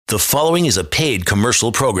The following is a paid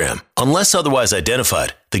commercial program. Unless otherwise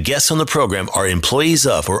identified, the guests on the program are employees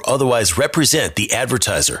of or otherwise represent the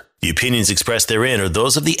advertiser. The opinions expressed therein are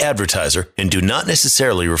those of the advertiser and do not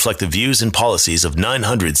necessarily reflect the views and policies of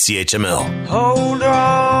 900 CHML. Hold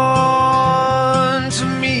on to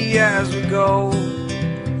me as we go,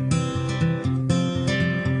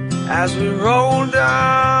 as we roll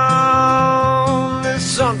down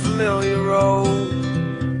this unfamiliar road.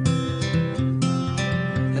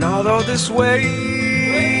 And although this wave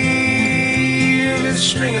is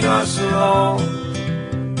stringing us along,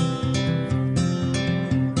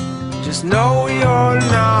 just know you're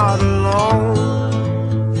not alone,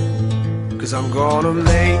 'cause I'm gonna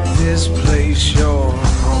make this place your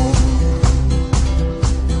home.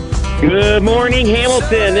 Good morning,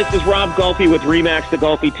 Hamilton. This is Rob Golfi with REMAX, the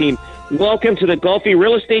Golfi team. Welcome to the Golfi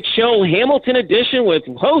Real Estate Show, Hamilton edition with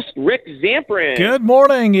host Rick Zamprin. Good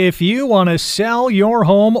morning. If you want to sell your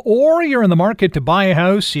home or you're in the market to buy a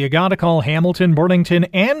house, you got to call Hamilton, Burlington,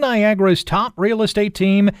 and Niagara's top real estate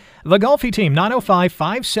team, the Golfi team,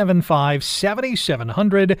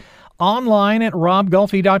 905-575-7700, online at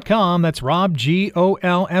robgolfi.com. That's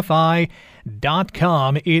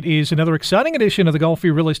robgolfi.com. It is another exciting edition of the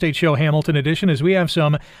Golfi Real Estate Show, Hamilton edition, as we have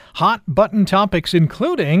some hot button topics,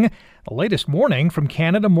 including the latest warning from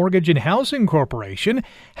Canada Mortgage and Housing Corporation,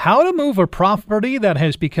 how to move a property that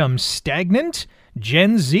has become stagnant.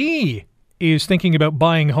 Gen Z is thinking about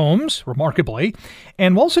buying homes, remarkably.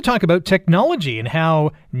 And we'll also talk about technology and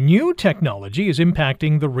how new technology is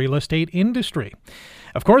impacting the real estate industry.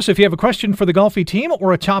 Of course, if you have a question for the Golfi team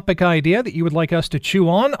or a topic idea that you would like us to chew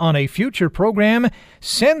on a future program,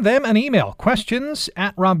 send them an email,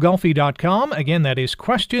 questions@robgolfi.com. Again, that is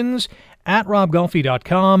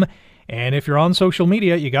questions@robgolfi.com. And if you're on social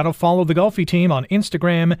media, you got to follow the Golfi team on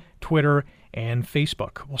Instagram, Twitter, and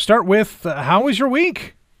Facebook. We'll start with, how was your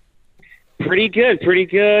week? Pretty good.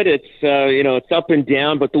 It's, it's up and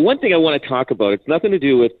down. But the one thing I want to talk about, it's nothing to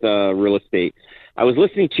do with real estate. I was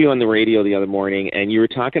listening to you on the radio the other morning, and you were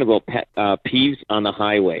talking about pet peeves on the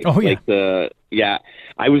highway. Oh, yeah.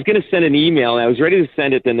 I was going to send an email, and I was ready to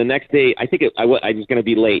send it. Then the next day, I was going to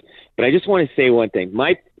be late. But I just want to say one thing.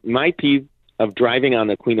 My peeve of driving on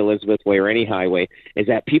the Queen Elizabeth Way or any highway is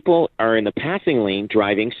that people are in the passing lane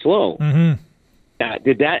driving slow. Mm-hmm.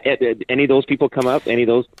 Did any of those people come up? Any of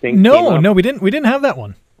those things? No, we didn't have that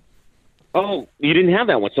one. Oh, you didn't have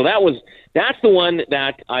that one. So that's the one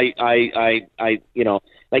that I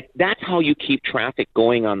that's how you keep traffic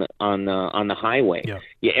going on the highway.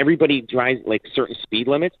 Yeah, everybody drives like certain speed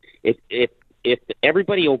limits. If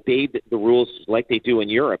everybody obeyed the rules like they do in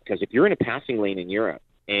Europe, because if you're in a passing lane in Europe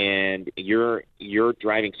and you're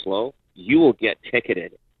driving slow, you will get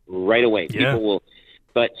ticketed right away. Yeah. People will.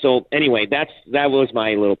 But so anyway, that was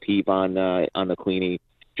my little peep on the Queenie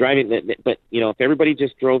driving. But if everybody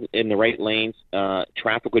just drove in the right lanes,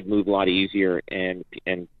 traffic would move a lot easier, and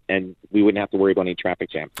we wouldn't have to worry about any traffic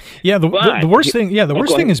jam. Yeah, the worst thing. Yeah, the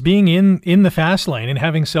worst thing is being in the fast lane and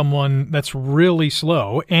having someone that's really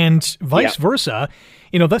slow, and vice versa.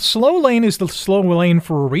 That slow lane is the slow lane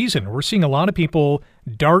for a reason. We're seeing a lot of people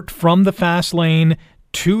dart from the fast lane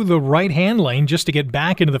to the right-hand lane just to get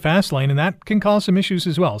back into the fast lane, and that can cause some issues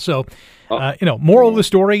as well. So, moral of the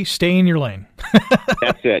story, stay in your lane.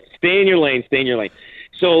 That's it. Stay in your lane.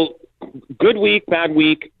 So, good week, bad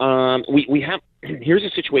week. We have, here's a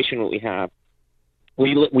situation what we have.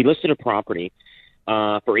 We listed a property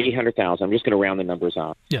for $800,000. I'm just going to round the numbers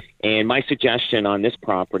off. Yeah. And my suggestion on this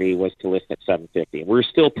property was to list at $750,000. We're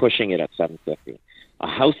still pushing it at $750,000. A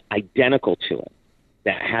house identical to it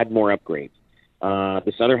that had more upgrades.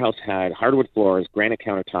 This other house had hardwood floors, granite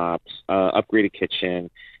countertops, upgraded kitchen,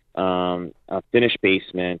 a finished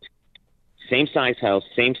basement, same size house,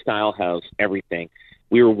 same style house, everything.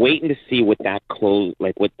 We were waiting to see what that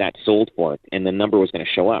sold for, and the number was going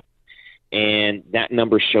to show up. And that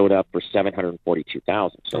number showed up for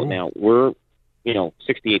 $742,000. So now we're,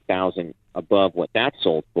 $68,000 above what that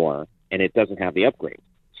sold for, and it doesn't have the upgrade.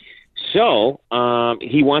 So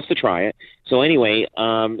he wants to try it. So anyway,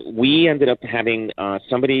 we ended up having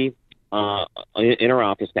somebody in our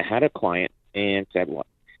office that had a client and said, well,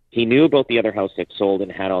 he knew about the other house that sold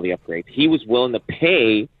and had all the upgrades. He was willing to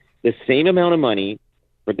pay the same amount of money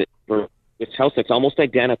for this house that's almost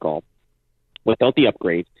identical without the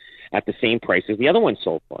upgrades at the same price as the other one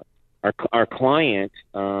sold for. Our client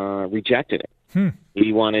rejected it.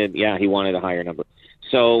 He wanted a higher number.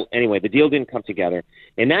 So anyway, the deal didn't come together,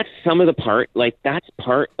 and that's some of the part. That's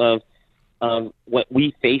part of what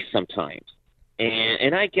we face sometimes.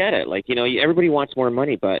 And I get it. Everybody wants more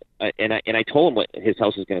money, but and I told him what his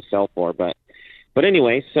house is going to sell for. But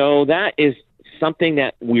anyway, so that is something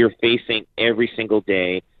that we're facing every single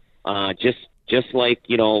day. Just like,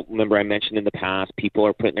 remember I mentioned in the past, people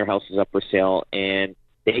are putting their houses up for sale and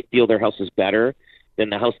they feel their house is better than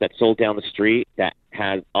the house that sold down the street that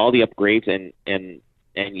has all the upgrades and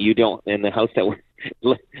you don't, and the house that we're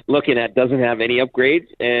looking at doesn't have any upgrades,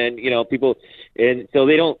 and people, and so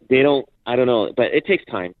they don't I don't know, but it takes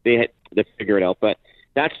time to figure it out, but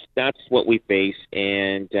that's what we face,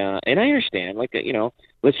 and I understand,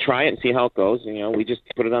 let's try it and see how it goes. We just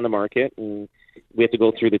put it on the market, and we have to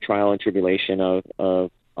go through the trial and tribulation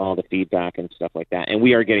of all the feedback and stuff like that. And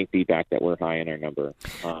we are getting feedback that we're high in our number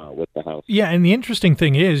with the house. Yeah, and the interesting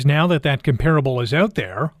thing is, now that comparable is out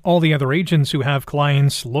there, all the other agents who have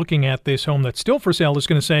clients looking at this home that's still for sale is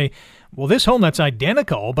going to say, well, this home that's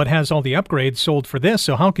identical but has all the upgrades sold for this,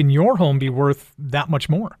 so how can your home be worth that much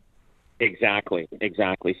more? Exactly.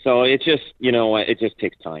 So it just, it just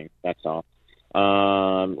takes time. That's all.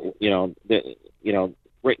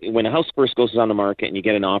 When a house first goes on the market and you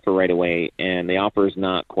get an offer right away and the offer is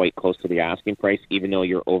not quite close to the asking price, even though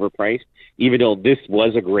you're overpriced, even though this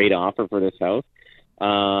was a great offer for this house,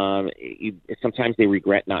 sometimes they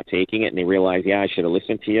regret not taking it and they realize, I should have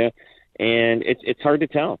listened to you. And it's hard to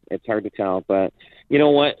tell. But you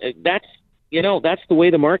know what? That's the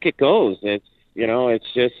way the market goes. It's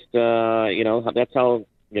just, that's how,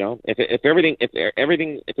 if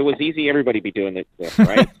it was easy, everybody'd be doing it,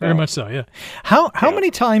 right? Very much so, yeah. How many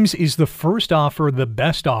times is the first offer the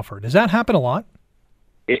best offer? Does that happen a lot?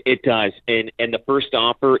 It does, and the first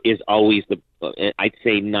offer is always I'd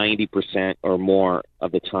say 90% or more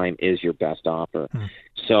of the time is your best offer.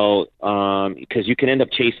 So, because you can end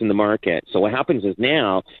up chasing the market. So what happens is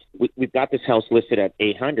now we've got this house listed at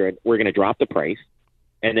 $800. We're going to drop the price.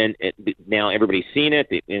 And then now everybody's seen it,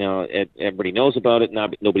 everybody knows about it. Now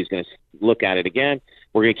nobody's going to look at it again.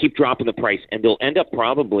 We're going to keep dropping the price, and they'll end up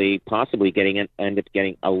possibly getting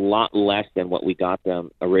a lot less than what we got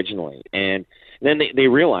them originally. And then they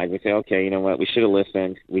realize, they say, okay, you know what, we should have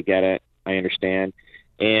listened. We get it. I understand.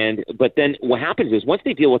 But then what happens is once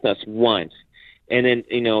they deal with us once, and then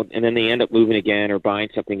they end up moving again or buying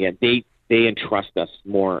something again, they entrust us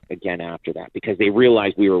more again after that because they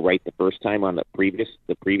realize we were right the first time on the previous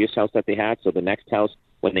house that they had. So the next house,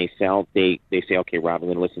 when they sell, they say, okay, Rob, I'm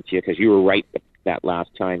going to listen to you because you were right that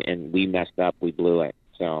last time and we messed up, we blew it.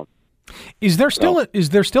 So is there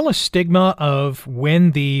still a stigma of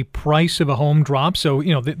when the price of a home drops? So,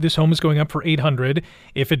 this home is going up for $800.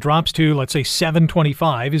 If it drops to, let's say,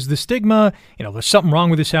 $725, is the stigma, there's something wrong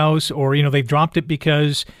with this house, or, they've dropped it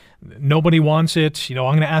because nobody wants it, I'm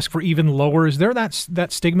going to ask for even lower. Is there that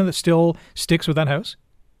stigma that still sticks with that house?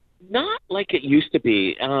 Not like it used to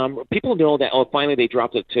be. People know that, finally they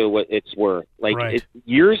dropped it to what it's worth. Right.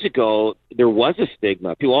 Years ago, there was a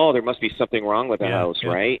stigma. People, there must be something wrong with the house,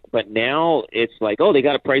 right? But now it's like, they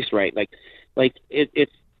got a price right.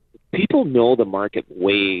 It's people know the market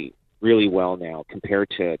really well now compared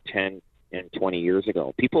to 10 and 20 years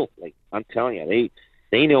ago. People, I'm telling you,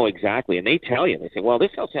 they know exactly, and they tell you. They say, well,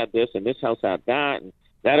 this house had this, and this house had that, and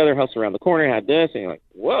that other house around the corner had this, and you're like,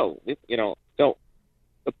 whoa, So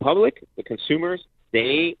the public, the consumers,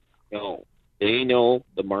 they know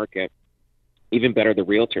the market even better than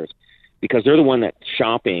realtors because they're the one that's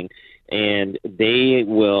shopping, and they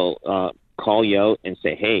will call you out and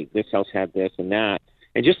say, hey, this house had this and that,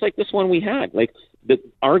 and just like this one we had,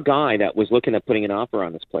 our guy that was looking at putting an offer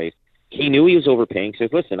on this place. He knew he was overpaying. He says,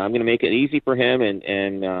 listen, I'm going to make it easy for him.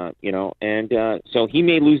 So he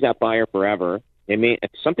may lose that buyer forever.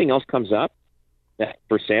 If something else comes up that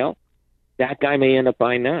for sale, that guy may end up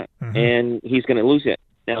buying that and he's going to lose it.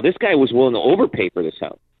 Now, this guy was willing to overpay for this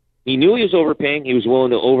house. He knew he was overpaying. He was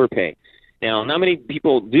willing to overpay. Now, not many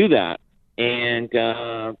people do that.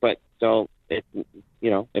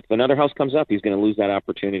 If another house comes up, he's going to lose that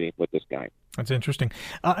opportunity with this guy. That's interesting.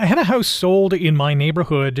 I had a house sold in my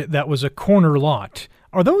neighborhood that was a corner lot.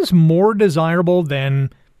 Are those more desirable than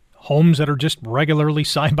homes that are just regularly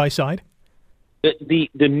side by side? The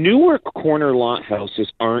newer corner lot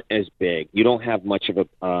houses aren't as big. You don't have much of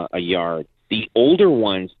a yard. The older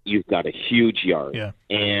ones, you've got a huge yard. Yeah.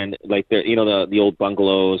 And the old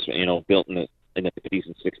bungalows, built in the 50s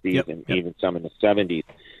and 60s and even some in the 70s.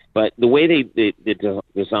 But the way they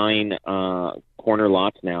design corner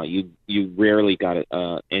lots now, you rarely got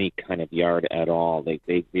any kind of yard at all. They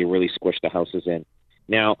really squish the houses in.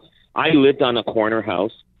 Now, I lived on a corner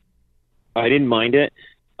house. I didn't mind it.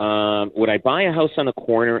 Would I buy a house on a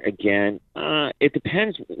corner again? It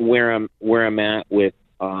depends where I'm at with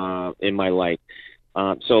in my life.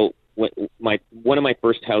 So one of my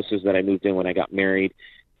first houses that I moved in when I got married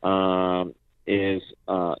it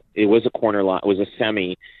was a corner lot. It was a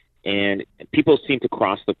semi. and people seem to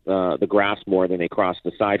cross the grass more than they cross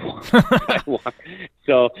the sidewalk.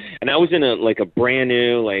 So, and I was in a brand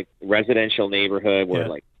new residential neighborhood where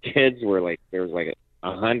kids were there was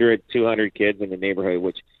 100, 200 kids in the neighborhood,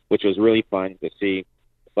 which was really fun to see.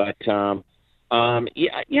 But I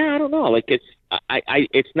don't know.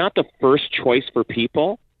 It's not the first choice for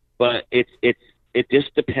people, but it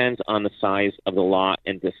just depends on the size of the lot,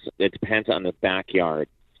 and it depends on the backyard.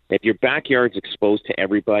 If your backyard's exposed to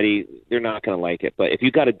everybody, they're not going to like it. But if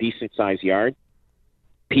you got a decent sized yard,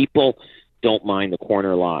 people don't mind the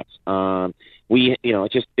corner lots.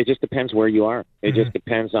 It just depends where you are. It just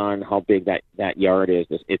depends on how big that yard is.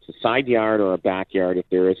 It's a side yard or a backyard, if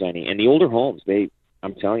there is any. And the older homes,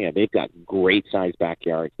 I'm telling you, they've got great sized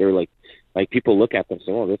backyards. They're like people look at them and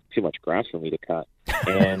say, "Oh, there's too much grass for me to cut."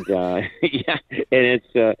 And it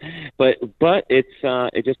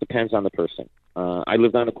just depends on the person. I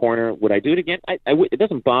lived on the corner. Would I do it again? It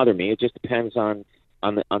doesn't bother me. It just depends on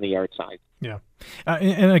the yard size. Yeah,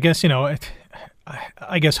 and I guess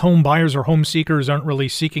I guess home buyers or home seekers aren't really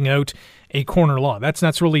seeking out a corner lot.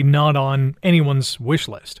 That's really not on anyone's wish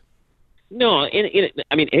list. No,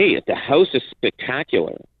 if the house is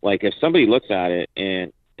spectacular, if somebody looks at it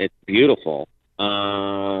and it's beautiful,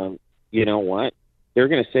 you know what? They're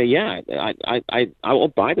going to say, yeah, I will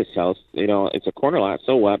buy this house. It's a corner lot,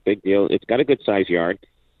 so what? Big deal. It's got a good size yard.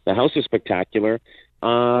 The house is spectacular.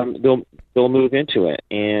 They'll move into it,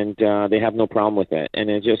 and they have no problem with it. And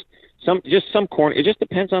it just some corner. It just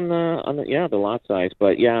depends on the lot size.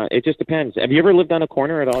 But yeah, it just depends. Have you ever lived on a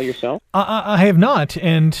corner at all yourself? I have not,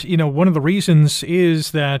 and one of the reasons is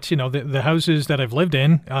that the houses that I've lived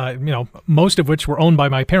in, most of which were owned by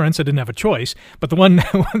my parents. I didn't have a choice, but the one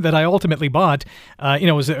that I ultimately bought,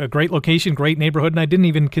 was a great location, great neighborhood, and I didn't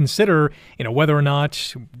even consider whether or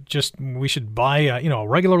not we should buy a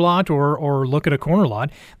regular lot or look at a corner lot.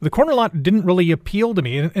 The corner lot didn't really appeal to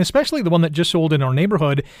me, and especially the one that just sold in our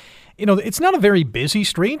neighborhood. It's not a very busy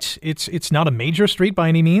street. It's not a major street by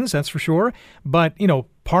any means, that's for sure. But,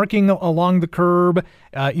 parking along the curb,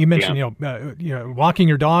 you mentioned, walking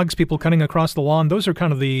your dogs, people cutting across the lawn. Those are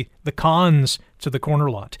kind of the cons to the corner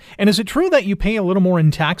lot. And is it true that you pay a little more in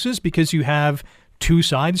taxes because you have two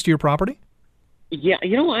sides to your property? Yeah,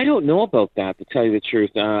 I don't know about that, to tell you the truth.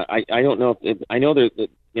 I don't know I know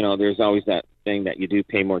there's always that thing that you do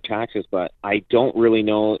pay more taxes, but I don't really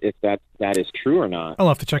know if that is true or not. I'll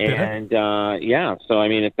have to check that out. And so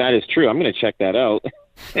if that is true, I'm going to check that out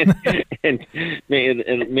and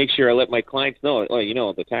make sure I let my clients know.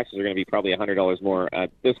 Oh, the taxes are going to be probably $100 more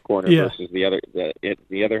at this corner versus the other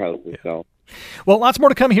houses. Yeah. So. Well, lots more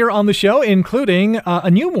to come here on the show, including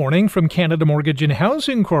a new warning from Canada Mortgage and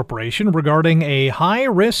Housing Corporation regarding a high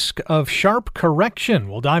risk of sharp correction.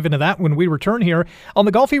 We'll dive into that when we return here on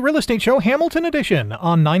the Golfi Real Estate Show, Hamilton Edition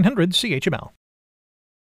on 900 CHML.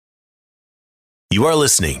 You are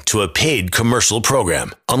listening to a paid commercial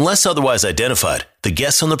program. Unless otherwise identified, the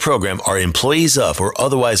guests on the program are employees of or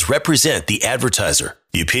otherwise represent the advertiser.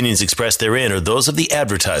 The opinions expressed therein are those of the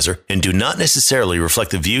advertiser and do not necessarily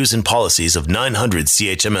reflect the views and policies of 900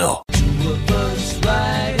 CHML. Two of us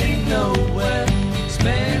riding nowhere,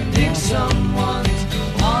 spending someone's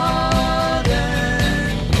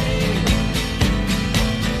hard-earned day.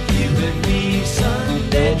 You and me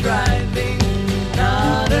Sunday driving,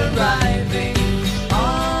 not arriving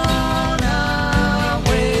on our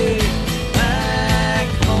way back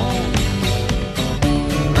home.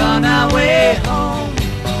 We're on our way home.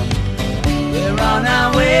 We're on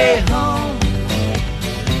our way home.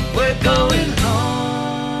 We're going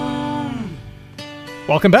home.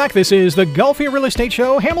 Welcome back. This is the Golfi Real Estate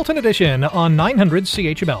Show, Hamilton Edition on 900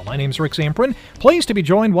 CHML. My name's Rick Zamprin. Pleased to be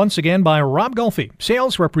joined once again by Rob Golfi,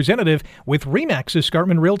 sales representative with REMAX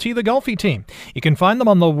Escarpment Realty, the Golfi team. You can find them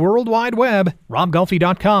on the World Wide Web.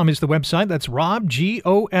 RobGolfi.com is the website. That's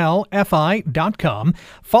RobGolfi.com.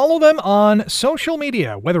 Follow them on social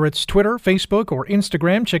media, whether it's Twitter, Facebook, or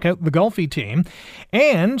Instagram. Check out the Golfi team.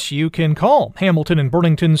 And you can call Hamilton and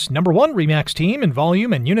Burlington's #1 REMAX team in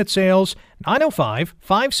volume and unit sales,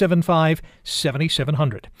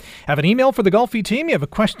 905-575-7700. Have an email for the Golfi team? You have a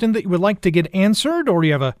question that you would like to get answered, or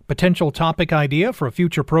you have a potential topic idea for a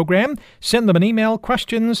future program? Send them an email,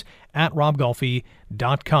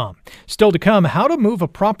 questions@robgolfi.com. Still to come, how to move a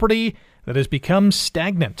property that has become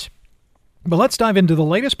stagnant. But let's dive into the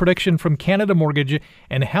latest prediction from Canada Mortgage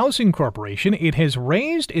and Housing Corporation. It has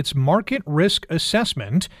raised its market risk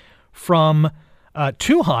assessment from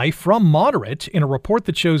too high from moderate in a report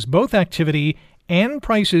that shows both activity and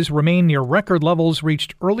prices remain near record levels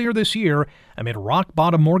reached earlier this year amid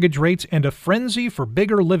rock-bottom mortgage rates and a frenzy for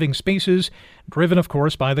bigger living spaces, driven, of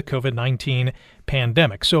course, by the COVID-19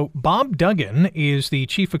 pandemic. So Bob Duggan is the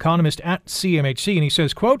chief economist at CMHC, and he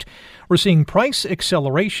says, quote, "We're seeing price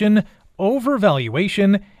acceleration,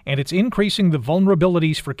 overvaluation, and it's increasing the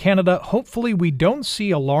vulnerabilities for Canada. Hopefully we don't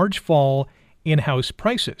see a large fall in house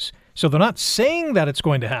prices." So they're not saying that it's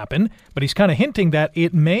going to happen, but he's kind of hinting that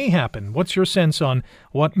it may happen. What's your sense on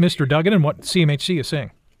what Mr. Duggan and what CMHC is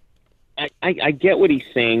saying? I get what he's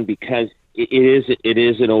saying because it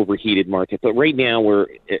is an overheated market. But right now, we're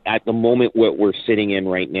at the moment what we're sitting in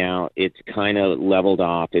right now, it's kind of leveled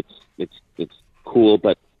off. It's cool,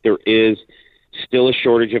 but there is still a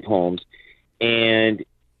shortage of homes. And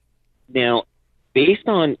now, based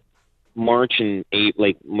on March and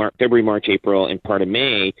February, March, April, and part of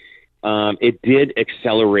May, it did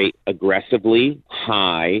accelerate aggressively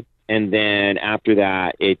high, and then after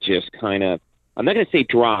that, it just kind of, I'm not going to say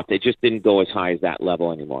dropped, it just didn't go as high as that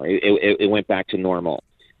level anymore. It went back to normal.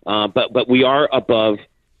 But we are above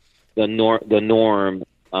the norm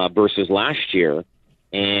versus last year,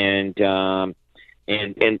 and they've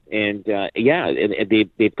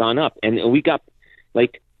gone up, and we got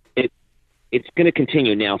it's going to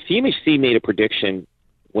continue. Now, CMHC made a prediction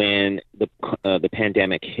when the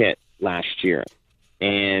pandemic hit last year,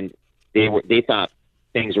 and they thought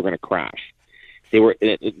things were going to crash.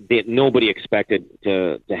 Nobody expected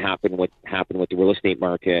to happen what happened with the real estate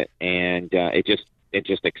market, and it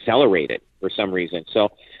just accelerated for some reason.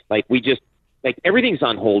 So everything's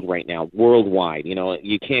on hold right now worldwide.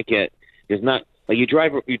 You can't get, there's not, you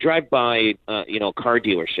drive by car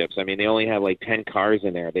dealerships. I mean, they only have 10 cars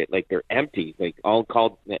in there. They're empty.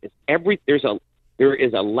 There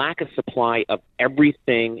is a lack of supply of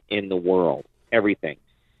everything in the world. Everything.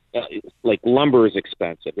 Lumber is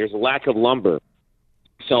expensive. There's a lack of lumber.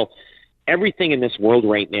 So everything in this world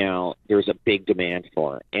right now, there's a big demand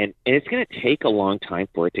for, and it's going to take a long time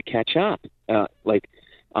for it to catch up.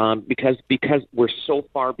 Because we're so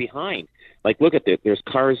far behind. Look at this. There's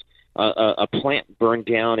cars. A plant burned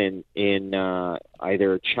down in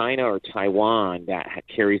either China or Taiwan that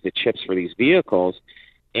carries the chips for these vehicles,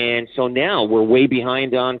 and so now we're way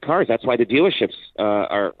behind on cars. That's why the dealerships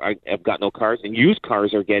have got no cars, and used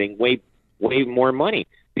cars are getting way more money.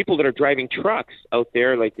 People that are driving trucks out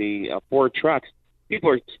there, like the Ford trucks, people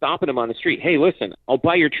are stopping them on the street. Hey, listen, I'll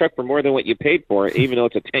buy your truck for more than what you paid for it, even though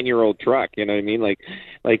it's a 10-year-old truck. You know what I mean?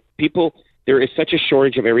 Like people, there is such a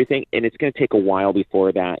shortage of everything, and it's going to take a while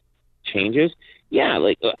before that changes.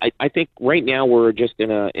 Yeah, I think right now we're just in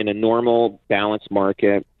a normal balanced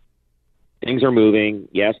market. Things are moving.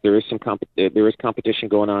 Yes, there is competition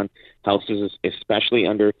going on. Houses, especially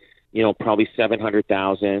under, probably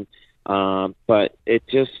 700,000. But it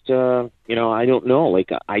just, I don't know.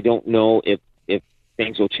 I don't know if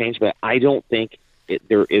things will change, but I don't think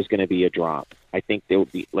there is going to be a drop. I think it'll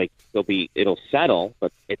settle,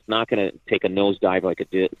 but it's not going to take a nosedive like it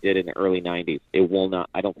did in the early 90s. It will not.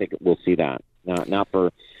 I don't think we'll see that. Not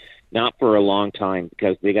for a long time,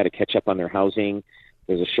 because they got to catch up on their housing.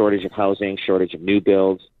 There's a shortage of housing, shortage of new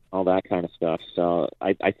builds, all that kind of stuff. So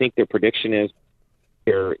I think their prediction is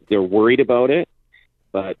they're worried about it,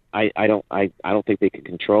 but I don't think they can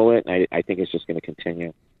control it. And I think it's just going to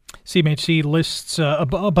continue. CMHC lists a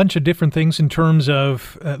bunch of different things in terms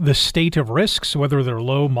of the state of risks, whether they're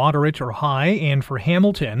low, moderate, or high. And for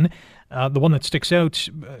Hamilton, the one that sticks out,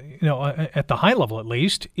 at the high level at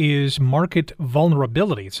least, is market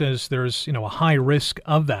vulnerability. It says there's, a high risk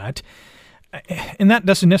of that. And that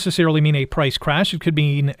doesn't necessarily mean a price crash. It could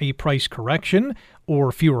mean a price correction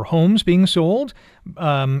or fewer homes being sold.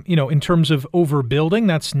 In terms of overbuilding,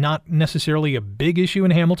 that's not necessarily a big issue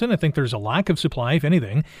in Hamilton. I think there's a lack of supply, if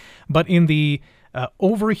anything. But in the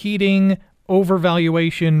overheating,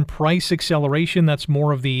 overvaluation, price acceleration, that's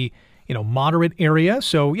more of the moderate area.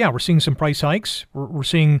 So, yeah, we're seeing some price hikes. We're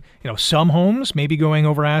seeing, some homes maybe going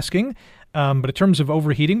over asking. But in terms of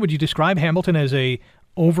overheating, would you describe Hamilton as a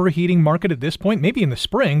overheating market at this point? Maybe in the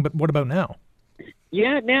spring, but what about now?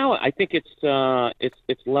 Yeah, now I think it's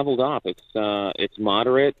leveled off. It's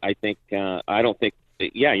moderate. I think I don't think.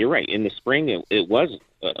 Yeah, you're right. In the spring, it was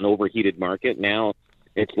an overheated market. Now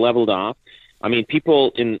it's leveled off. I mean,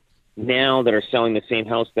 people now that are selling the same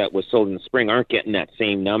house that was sold in the spring aren't getting that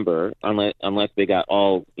same number unless they got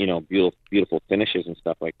all beautiful finishes and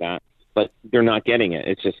stuff like that. But they're not getting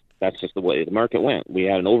it. That's just the way the market went. We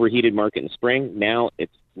had an overheated market in the spring. Now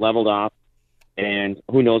it's leveled off, and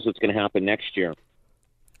who knows what's going to happen next year.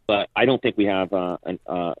 But I don't think we have an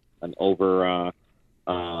over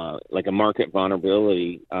like a market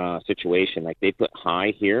vulnerability situation. Like they put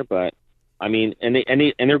high here, but I mean, and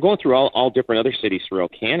they're going through all different other cities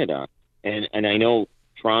throughout Canada, and I know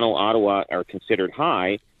Toronto, Ottawa are considered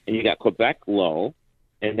high, and you got Quebec low,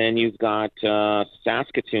 and then you've got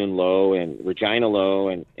Saskatoon low, and Regina low,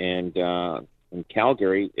 and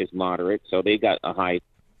Calgary is moderate, so they got a high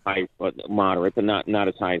moderate, but not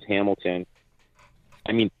as high as Hamilton.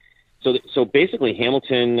 I mean, so basically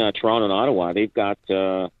Hamilton, Toronto, and Ottawa, they've got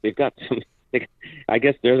some. I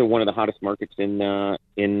guess they're one of the hottest markets in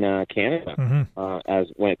Canada, as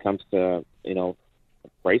when it comes to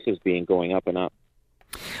prices being going up and up.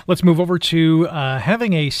 Let's move over to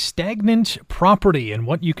having a stagnant property and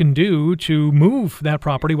what you can do to move that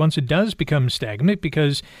property once it does become stagnant.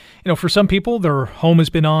 Because, for some people, their home has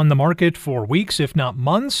been on the market for weeks, if not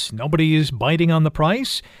months. Nobody is biting on the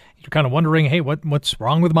price. You're kind of wondering, hey, what's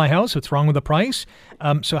wrong with my house? What's wrong with the price?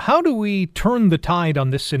 So how do we turn the tide on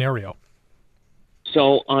this scenario?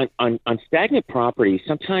 So on stagnant property,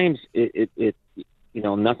 sometimes it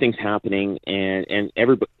nothing's happening, and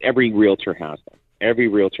every realtor has them. Every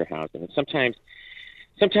realtor has them, and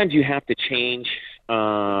sometimes you have to change.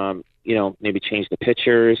 Maybe change the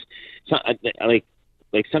pictures. So, like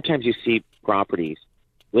sometimes you see properties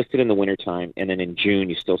listed in the wintertime, and then in June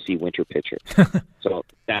you still see winter pictures. So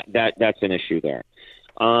that's an issue there.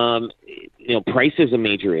 Price is a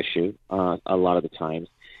major issue a lot of the times.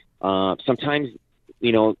 Sometimes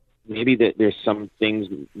maybe there's some things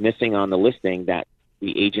missing on the listing that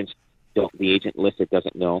the agent listed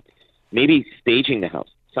doesn't know. Maybe staging the house.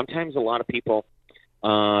 Sometimes a lot of people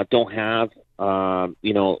don't have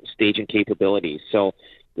staging capabilities. So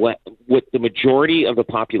what the majority of the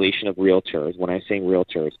population of realtors, when I'm saying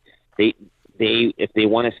realtors, they if they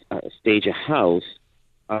want to stage a house,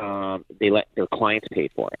 they let their clients pay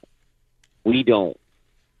for it. We don't.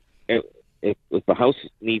 If the house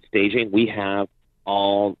needs staging, we have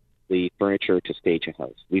all the furniture to stage a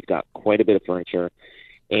house. We've got quite a bit of furniture,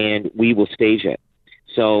 and we will stage it.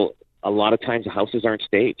 So a lot of times the houses aren't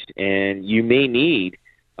staged, and you may need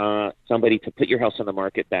somebody to put your house on the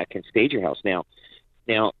market that can stage your house. Now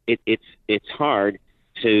it's hard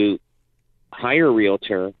to hire a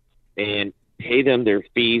realtor and pay them their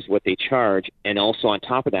fees, what they charge, and also on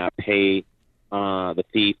top of that pay the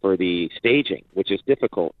fee for the staging, which is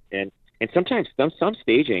difficult. And sometimes some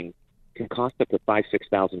staging can cost up to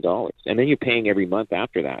 $5,000-$6,000, and then you're paying every month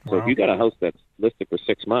after that. So if you got a house that's listed for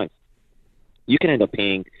 6 months, you can end up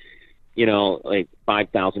paying like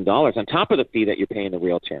 $5,000 on top of the fee that you're paying the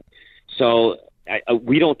realtor. So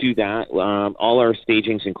we don't do that. All our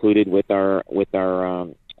staging's included with our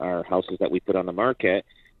houses that we put on the market,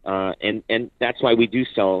 and that's why we do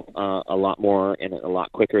sell a lot more and a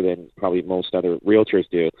lot quicker than probably most other realtors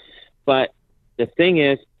do. But the thing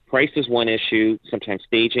is, price is one issue. Sometimes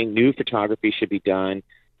staging, new photography should be done.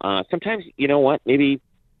 Sometimes, maybe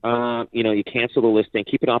you cancel the listing,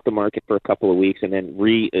 keep it off the market for a couple of weeks, and then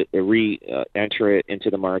enter it into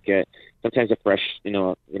the market. Sometimes a fresh,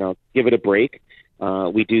 give it a break.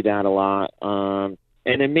 We do that a lot. And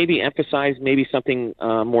then maybe emphasize something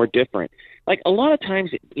more different. Like a lot of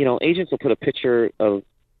times, agents will put a picture of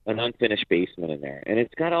an unfinished basement in there, and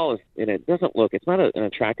it's got all this, and it's not an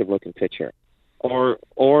attractive looking picture. Or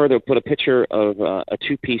they'll put a picture of a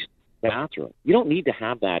two-piece bathroom. You don't need to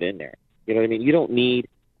have that in there. You know what I mean? You don't need,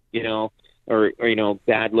 or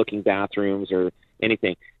bad-looking bathrooms or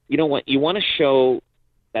anything. You know what? You want to show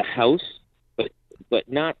the house, but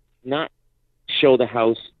not show the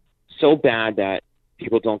house so bad that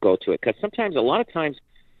people don't go to it. Because a lot of times,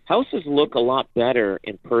 houses look a lot better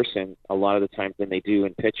in person a lot of the times than they do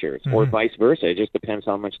in pictures, or vice versa. It just depends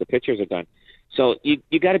how much the pictures are done. So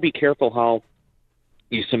you got to be careful how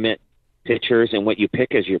you submit pictures and what you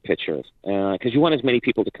pick as your pictures, because you want as many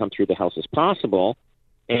people to come through the house as possible,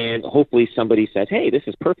 and hopefully somebody says, hey, this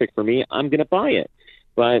is perfect for me, I'm going to buy it.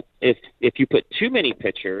 But if you put too many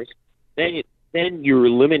pictures, then you're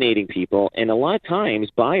eliminating people, and a lot of times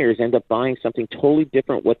buyers end up buying something totally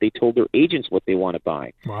different what they told their agents what they want to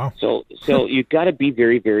buy. Wow. So you've got to be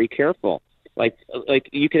very, very careful. Like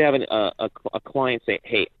you could have a client say,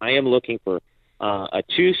 hey, I am looking for a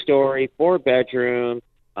 2-story, 4-bedroom,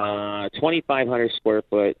 2,500 square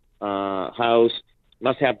foot house,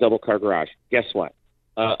 must have double car garage. Guess what?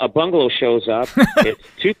 A bungalow shows up. It's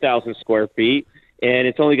 2,000 square feet, and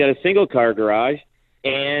it's only got a single car garage,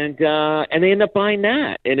 and they end up buying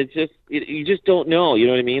that. And it's just you just don't know. You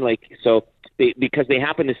know what I mean? Like, so because they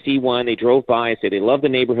happen to see one, they drove by, say they love the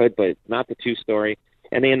neighborhood, but it's not the 2-story,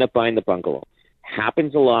 and they end up buying the bungalow.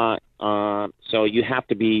 Happens a lot. So you have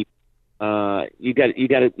to be you got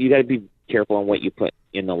to be careful on what you put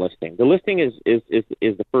in the listing. The listing is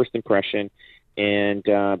the first impression, and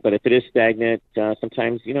but if it is stagnant,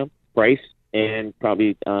 sometimes price, and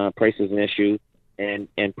probably price is an issue. And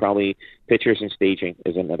probably pictures and staging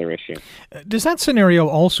is another issue. Does that scenario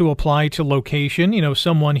also apply to location? You know,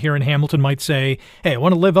 someone here in Hamilton might say, hey, I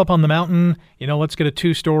want to live up on the mountain. You know, let's get a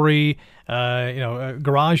 2-story,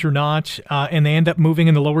 garage or not. And they end up moving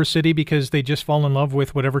in the lower city because they just fall in love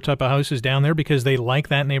with whatever type of house is down there because they like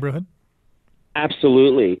that neighborhood?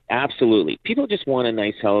 Absolutely. People just want a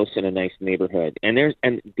nice house in a nice neighborhood. And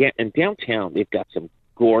downtown, they've got some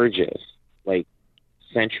gorgeous, like,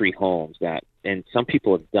 century homes and some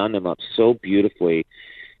people have done them up so beautifully,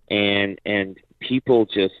 and people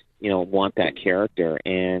just want that character,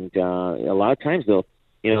 and a lot of times they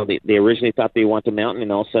originally thought they want the mountain,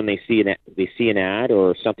 and all of a sudden they see an ad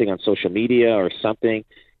or something on social media or something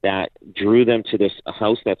that drew them to this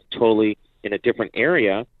house that's totally in a different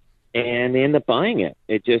area, and they end up buying it.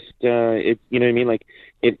 It just you know what I mean, like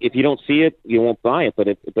if you don't see it, you won't buy it, but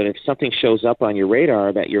if something shows up on your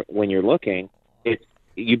radar that when you're looking,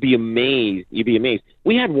 you'd be amazed.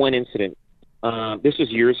 We had one incident. This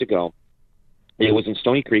was years ago. It was in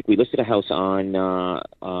Stony Creek. We listed a house on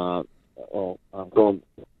I'm going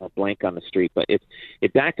blank on the street, but it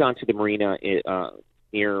backed onto the marina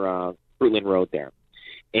near Fruitland Road there.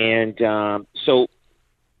 And so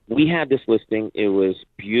we had this listing. It was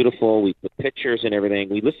beautiful. We put pictures and everything.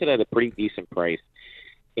 We listed at a pretty decent price.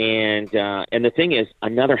 And the thing is,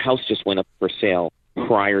 another house just went up for sale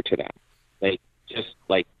prior to that.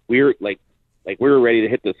 We were ready to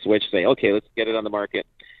hit the switch, say, okay, let's get it on the market.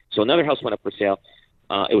 So another house went up for sale.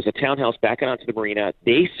 It was a townhouse backing onto the marina.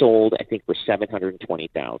 They sold, I think, for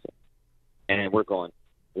 $720,000, and we're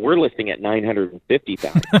listing at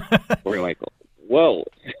 $950,000. We're like, whoa!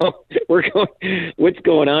 So we're going, what's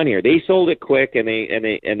going on here? They sold it quick, and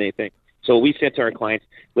they think. So we said to our clients,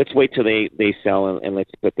 let's wait till they sell, and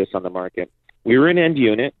let's put this on the market. We were an end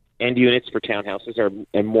unit. End units for townhouses are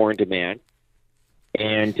more in demand.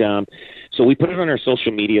 And so we put it on our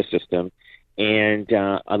social media system, and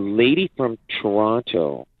a lady from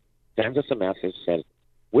Toronto sends us a message, says,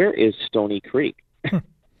 where is Stony Creek?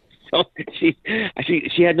 So she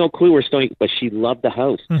had no clue where Stony, but she loved the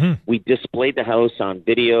house. Mm-hmm. We displayed the house on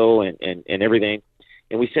video and everything.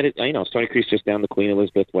 And we said, Stony Creek's just down the Queen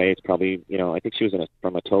Elizabeth Way. It's probably, I think she was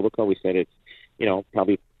from Etobicoke. We said it's,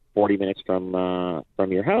 probably 40 minutes from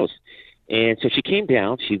your house. And so she came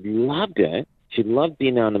down. She loved it. She loved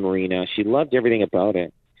being on the marina. She loved everything about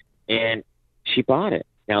it. And she bought it.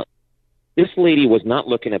 Now, this lady was not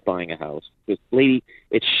looking at buying a house. This lady,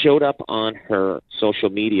 it showed up on her social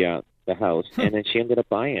media, the house, and then she ended up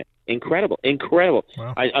buying it. Incredible.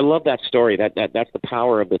 Wow. I love that story. That's the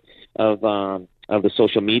power of the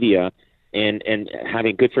social media and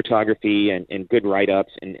having good photography and good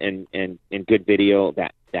write-ups and good video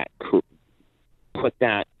that put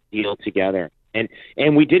that deal together. And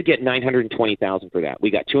we did get $920,000 for that. We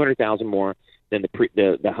got $200,000 more than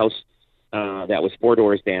the house that was 4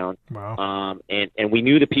 doors down. Wow. And we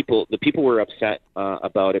knew the people were upset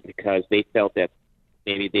about it because they felt that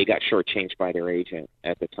maybe they got shortchanged by their agent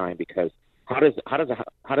at the time, because how does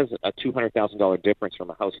a $200,000 difference from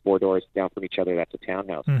a house 4 doors down from each other, that's a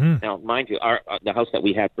townhouse. Mm-hmm. Now, mind you, the house that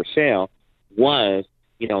we had for sale was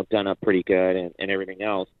done up pretty good and everything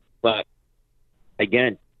else, but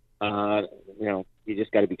again, you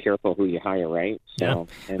just got to be careful who you hire, right? So,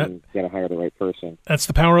 yeah. And you got to hire the right person. That's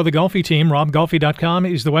the power of the Golfi team. RobGolfi.com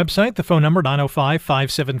is the website. The phone number,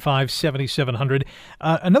 905-575-7700.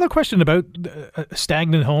 Another question about a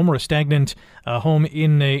stagnant home or a stagnant home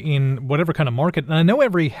in whatever kind of market. And I know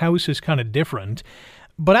every house is kind of different,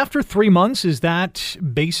 but after 3 months, is that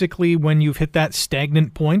basically when you've hit that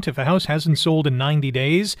stagnant point? If a house hasn't sold in 90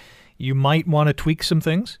 days, you might want to tweak some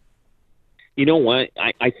things? You know what?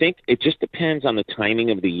 I think it just depends on the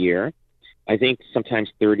timing of the year. I think sometimes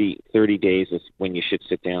 30 days is when you should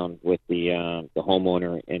sit down with the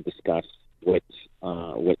homeowner and discuss why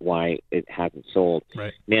it hasn't sold.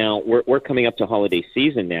 Right. Now, we're coming up to holiday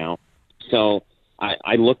season now, so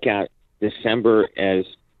I look at December as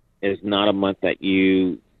not a month that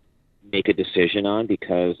you make a decision on,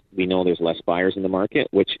 because we know there's less buyers in the market,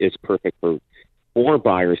 which is perfect for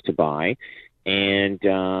buyers to buy. And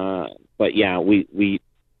but yeah,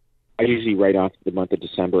 I usually write off the month of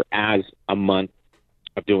December as a month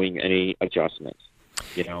of doing any adjustments,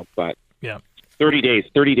 but yeah, 30 days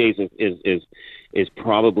is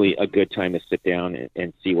probably a good time to sit down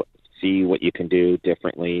and see what you can do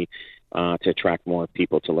differently. to attract more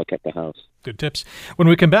people to look at the house. Good tips. When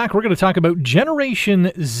we come back, we're going to talk about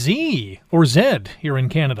Generation Z, or Z, here in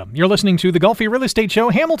Canada. You're listening to the Golfi Real Estate Show,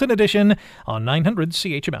 Hamilton Edition, on 900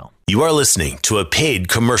 CHML. You are listening to a paid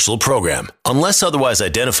commercial program. Unless otherwise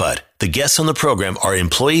identified, the guests on the program are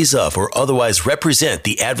employees of or otherwise represent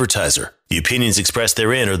the advertiser. The opinions expressed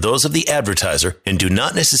therein are those of the advertiser and do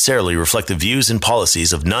not necessarily reflect the views and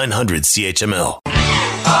policies of 900 CHML.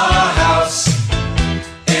 Our house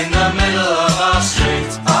in the middle of our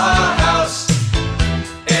street. Our house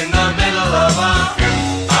in the middle of our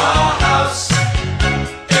house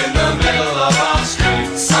in the middle of our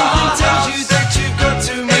street. Something tells you that you've got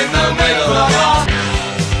to move in the middle of our.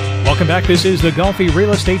 Welcome back. This is the Golfi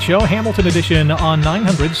Real Estate Show, Hamilton Edition, on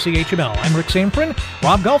 900 CHML. I'm Rick Samprin.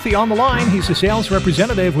 Rob Golfi on the line. He's a sales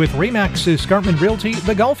representative with REMAX Escarpment Realty,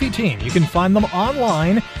 the Golfi team. You can find them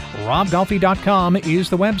online. RobGolfi.com is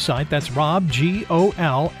the website. That's Rob,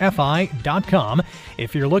 Golfi.com.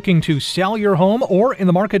 If you're looking to sell your home or in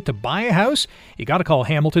the market to buy a house, you got to call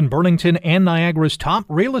Hamilton, Burlington, and Niagara's top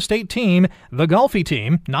real estate team, the Golfi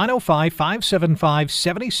team,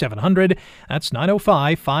 905-575-7700. That's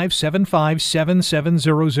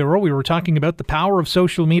 905-575-7700. We were talking about the power of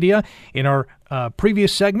social media in our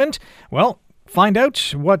previous segment. Well, find out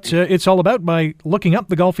what it's all about by looking up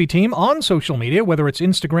the Golfi team on social media, whether it's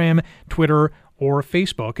Instagram, Twitter, or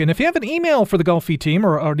Facebook. And if you have an email for the Golfi team,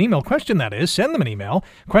 or an email question, that is, send them an email,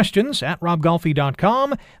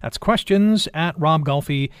 questions@robgolfi.com. That's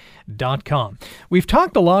questions@robgolfi.com. We've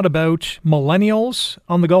talked a lot about millennials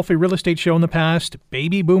on the Golfi Real Estate Show in the past,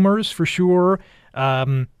 baby boomers for sure.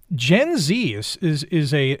 Gen Z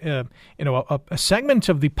is a segment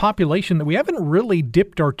of the population that we haven't really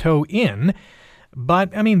dipped our toe in, but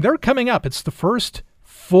I mean, they're coming up. It's the first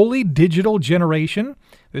fully digital generation.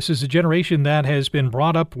 This is a generation that has been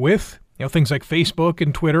brought up with things like Facebook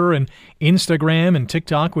and Twitter and Instagram and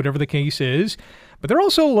TikTok, whatever the case is. But they're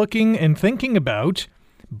also looking and thinking about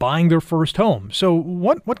buying their first home. So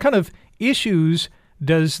what kind of issues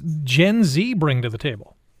does Gen Z bring to the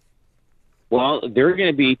table? Well, they're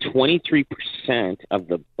going to be 23% of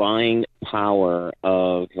the buying power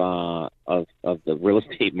of the real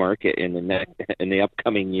estate market in the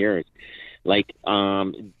upcoming years. Like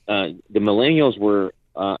the millennials were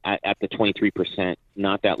at the 23%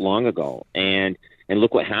 not that long ago, and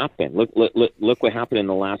look what happened. Look what happened in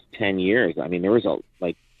the last 10 years. I mean, there was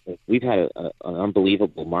we've had an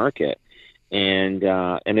unbelievable market, and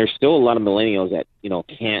there's still a lot of millennials that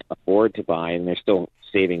can't afford to buy, and they're still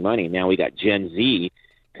saving money. Now we got Gen Z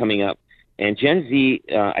coming up, and Gen Z,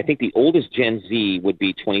 I think the oldest Gen Z would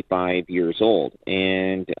be 25 years old,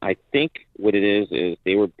 and I think what it is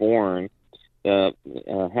they were born. Where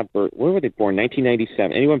were they born?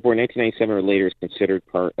 1997. Anyone born 1997 or later is considered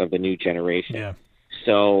part of the new generation. Yeah.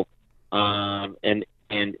 So, and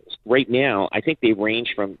right now, I think they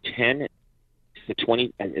range from 10 to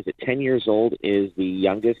 20. Is it 10 years old? Is the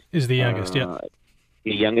youngest? Is the youngest? Yeah.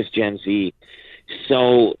 The youngest Gen Z.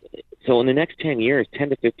 So in the next 10 years,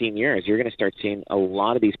 10 to 15 years, you're going to start seeing a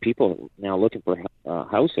lot of these people now looking for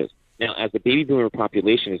houses. Now, as the baby boomer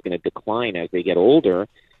population is going to decline as they get older,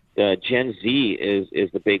 the Gen Z is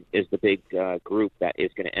the big group that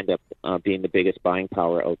is going to end up being the biggest buying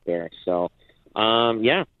power out there. So,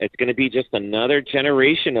 it's going to be just another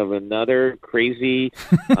generation of another crazy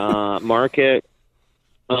market.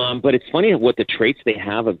 But it's funny what the traits they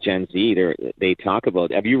have of Gen Z. They talk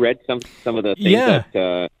about. Have you read some of the things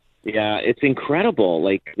that? It's incredible.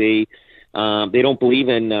 Like they don't believe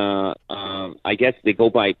in. I guess they go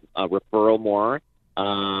by referral more.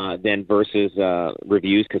 Than versus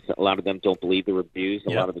reviews, because a lot of them don't believe the reviews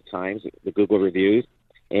a lot of the times, the Google reviews,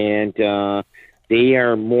 and they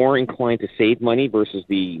are more inclined to save money versus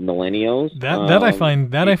the millennials. I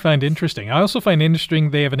find interesting. I also find interesting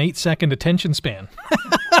they have an 8-second attention span,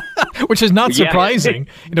 which is not surprising,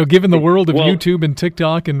 given the world of YouTube and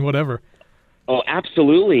TikTok and whatever. Oh,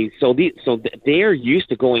 absolutely. So they are used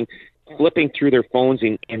to flipping through their phones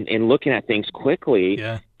and looking at things quickly,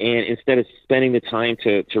 and instead of spending the time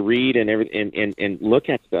to read and look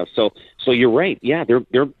at stuff. So you're right. Yeah, they're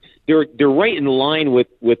right in line with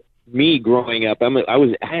me growing up. I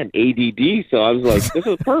had ADD, so I was like, this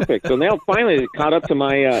is perfect. So now finally it caught up to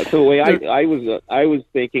my to the way I was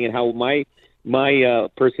thinking and how my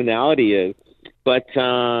personality is. But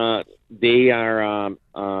they are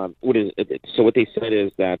what they said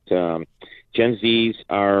is that Gen Zs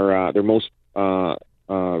are they're most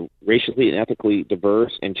racially and ethically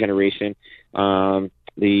diverse in generation. The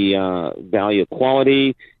value of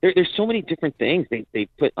quality. There's so many different things they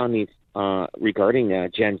put on these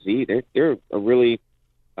regarding Gen Z. They're a really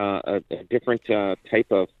a different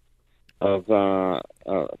type of a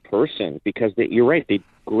person, because you're right. They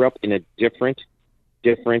grew up in a different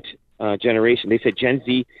generation. They said Gen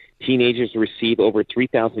Z teenagers receive over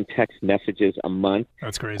 3,000 text messages a month.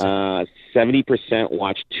 That's crazy. 70%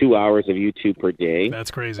 watch 2 hours of YouTube per day.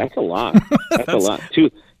 That's crazy. That's a lot. That's a lot.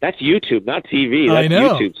 That's YouTube, not TV. That's I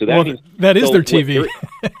know. YouTube. So that means that is their TV.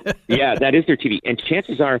 Yeah, that is their TV. And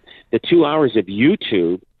chances are the 2 hours of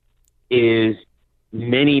YouTube is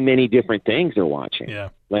many, many different things they're watching. Yeah.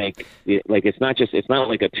 Like it's not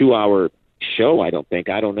like a 2 hour show. I don't think.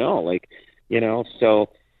 I don't know. So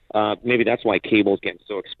maybe that's why cable's getting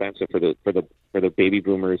so expensive for the baby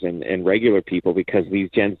boomers and regular people, because these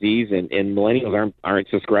Gen Zs and millennials aren't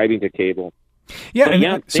subscribing to cable. Yeah, But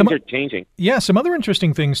and things are changing. Yeah, some other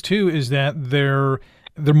interesting things too is that they're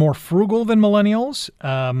more frugal than millennials.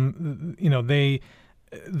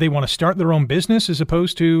 They want to start their own business as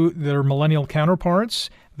opposed to their millennial counterparts.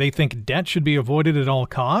 They think debt should be avoided at all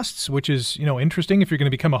costs, which is, interesting if you're going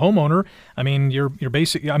to become a homeowner. I mean, you're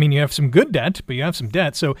you have some good debt, but you have some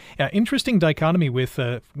debt. So, interesting dichotomy with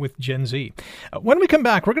Gen Z. When we come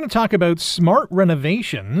back, we're going to talk about smart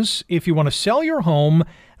renovations if you want to sell your home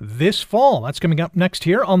this fall. That's coming up next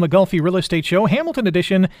here on the Golfi Real Estate Show, Hamilton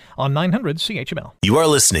Edition on 900 CHML. You are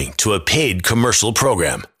listening to a paid commercial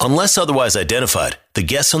program. Unless otherwise identified, the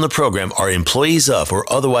guests on the program are employees of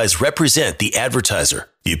or otherwise represent the advertiser.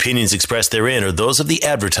 The opinions expressed therein are those of the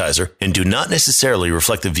advertiser and do not necessarily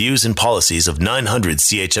reflect the views and policies of 900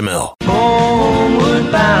 CHML.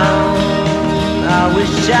 Homeward bound, I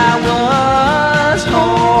wish I was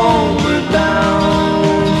homeward bound.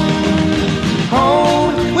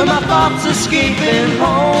 Home, where my thoughts escaping,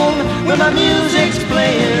 home, where my music's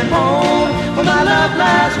playing, home, where my love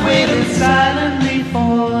lies waiting silently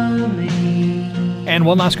for me. And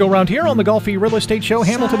one last go round here on the Golfi Real Estate Show,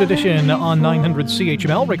 Hamilton Edition on 900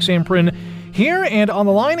 CHML. Rick Samprin here, and on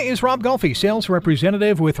the line is Rob Golfi, sales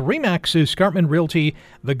representative with REMAX Escarpment Realty,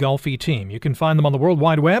 the Golfi team. You can find them on the World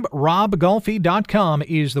Wide Web. RobGolfi.com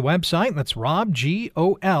is the website. That's Rob, GOLFI.com.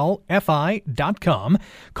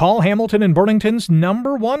 Call Hamilton and Burlington's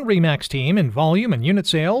number one REMAX team in volume and unit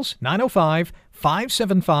sales,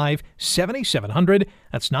 905-575-7700.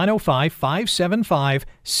 That's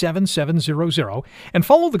 905-575-7700. And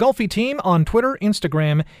follow the Golfi team on Twitter,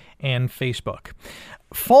 Instagram, and Facebook.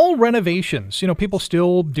 Fall renovations. People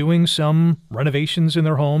still doing some renovations in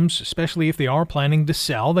their homes, especially if they are planning to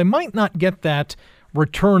sell. They might not get that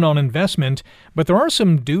return on investment, but there are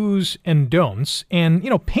some do's and don'ts. And,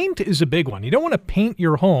 paint is a big one. You don't want to paint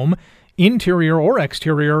your home, interior or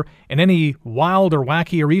exterior, in any wild or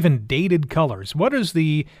wacky or even dated colors. What's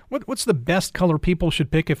the best color people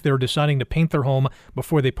should pick if they're deciding to paint their home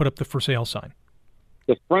before they put up the for sale sign?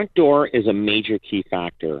 The front door is a major key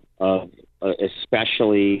factor of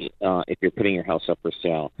especially if you're putting your house up for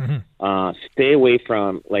sale. Mm-hmm. Stay away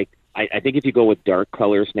from, I think if you go with dark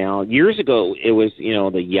colors now, years ago it was,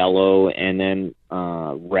 the yellow and then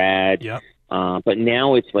red. Yep. But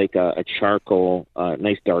now it's like a charcoal,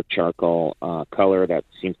 nice dark charcoal color that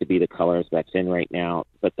seems to be the colors that's in right now.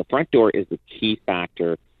 But the front door is the key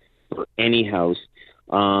factor for any house.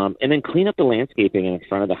 And then clean up the landscaping in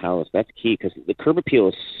front of the house. That's key, because the curb appeal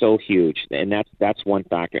is so huge, and that's one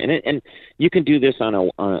factor. And you can do this on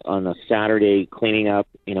a Saturday, cleaning up,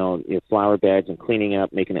 your flower beds and cleaning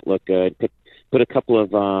up, making it look good. Put a couple of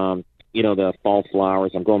the fall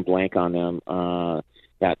flowers. I'm going blank on them.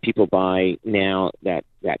 That people buy now that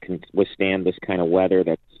can withstand this kind of weather,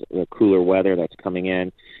 that's the cooler weather that's coming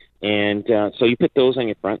in. And so you put those on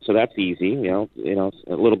your front, so that's easy. A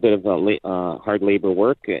little bit of hard labor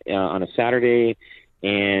work on a Saturday,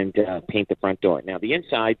 and paint the front door. Now the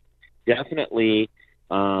inside, definitely,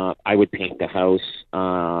 I would paint the house,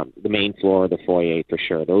 the main floor, the foyer for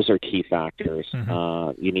sure. Those are key factors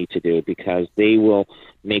you need to do, because they will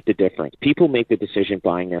make the difference. People make the decision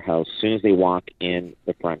buying their house as soon as they walk in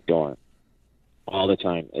the front door. All the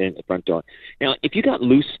time in the front door. Now, if you got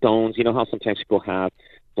loose stones, you know how sometimes people have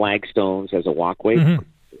flagstones as a walkway,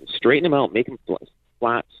 straighten them out, make them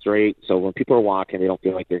flat, straight, so when people are walking, they don't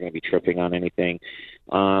feel like they're going to be tripping on anything.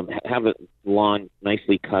 Have a lawn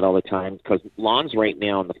nicely cut all the time, because lawns right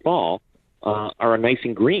now in the fall are nice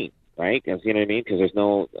and green, right? You know what I mean? Because there's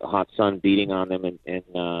no hot sun beating on them, and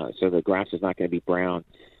so the grass is not going to be brown.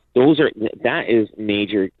 That is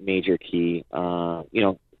major key.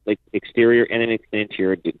 Like exterior and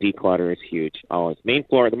interior declutter is huge. Always the main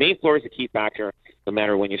floor is a key factor. No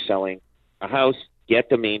matter when you're selling a house, get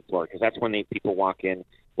the main floor, because that's when people walk in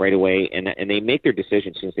right away, and they make their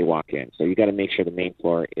decision as soon as they walk in. So you got to make sure the main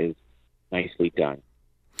floor is nicely done.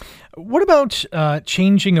 What about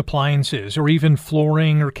changing appliances or even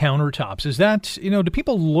flooring or countertops? Is that, do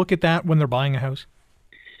people look at that when they're buying a house?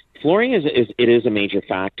 Flooring is a major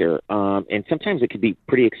factor, and sometimes it can be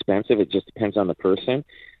pretty expensive. It just depends on the person.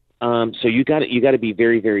 So you got to be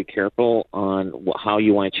very, very careful on how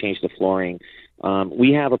you want to change the flooring.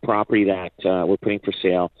 We have a property that we're putting for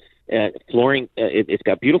sale. Flooring, it's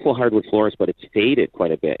got beautiful hardwood floors, but it's faded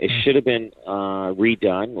quite a bit. It should have been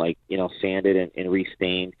redone, like sanded and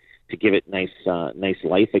restained to give it nice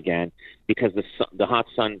life again. Because the hot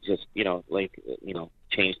sun just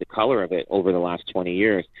changed the color of it over the last 20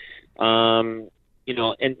 years. And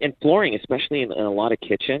flooring, especially in a lot of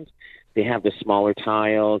kitchens, they have the smaller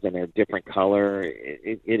tiles and they're different color.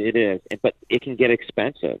 It is, but it can get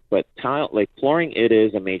expensive. But flooring, it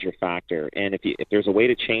is a major factor. And if there's a way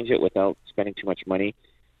to change it without spending too much money,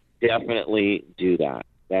 definitely do that.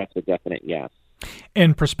 That's a definite yes.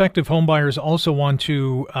 And prospective homebuyers also want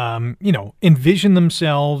to, envision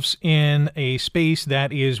themselves in a space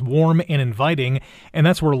that is warm and inviting, and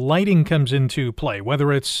that's where lighting comes into play,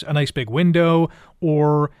 whether it's a nice big window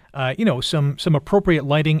or, some appropriate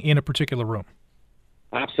lighting in a particular room.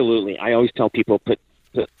 Absolutely. I always tell people put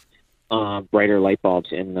brighter light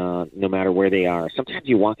bulbs in no matter where they are. Sometimes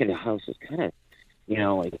you walk into a house, it's kind of,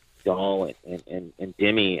 dull and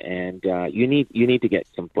dimmy, and you need to get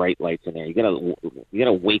some bright lights in there. You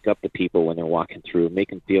gotta wake up the people when they're walking through, make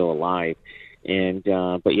them feel alive. And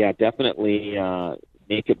but yeah, definitely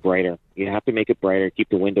make it brighter. You have to make it brighter. Keep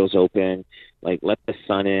the windows open, let the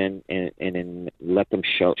sun in, and let them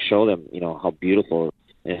show them how beautiful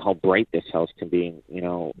and how bright this house can be.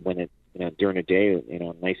 When it during the day,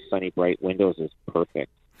 nice sunny bright windows is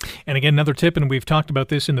perfect. And again, another tip, and we've talked about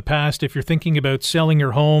this in the past, if you're thinking about selling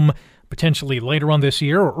your home potentially later on this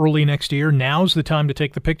year or early next year, now's the time to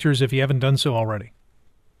take the pictures if you haven't done so already.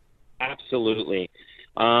 Absolutely.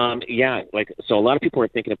 So a lot of people are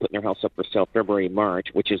thinking of putting their house up for sale February, March,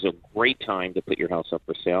 which is a great time to put your house up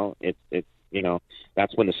for sale.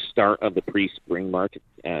 That's when the start of the pre-spring market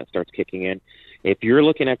starts kicking in. If you're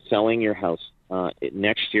looking at selling your house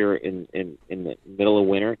next year in the middle of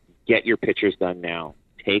winter, get your pictures done now.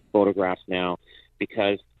 Take photographs now,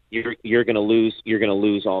 because you're going to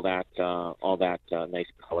lose all that nice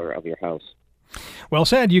color of your house. Well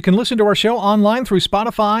said. You can listen to our show online through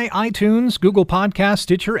Spotify, iTunes, Google Podcasts,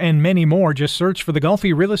 Stitcher, and many more. Just search for the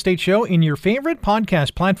Golfi Real Estate Show in your favorite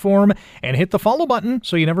podcast platform and hit the follow button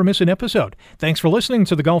so you never miss an episode. Thanks for listening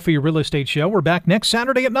to the Golfi Real Estate Show. We're back next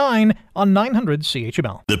Saturday at 9 on 900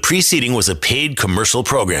 CHML. The preceding was a paid commercial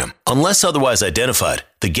program. Unless otherwise identified,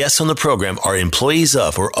 the guests on the program are employees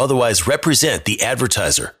of or otherwise represent the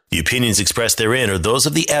advertiser. The opinions expressed therein are those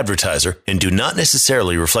of the advertiser and do not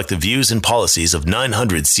necessarily reflect the views and policies of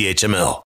 900 CHML.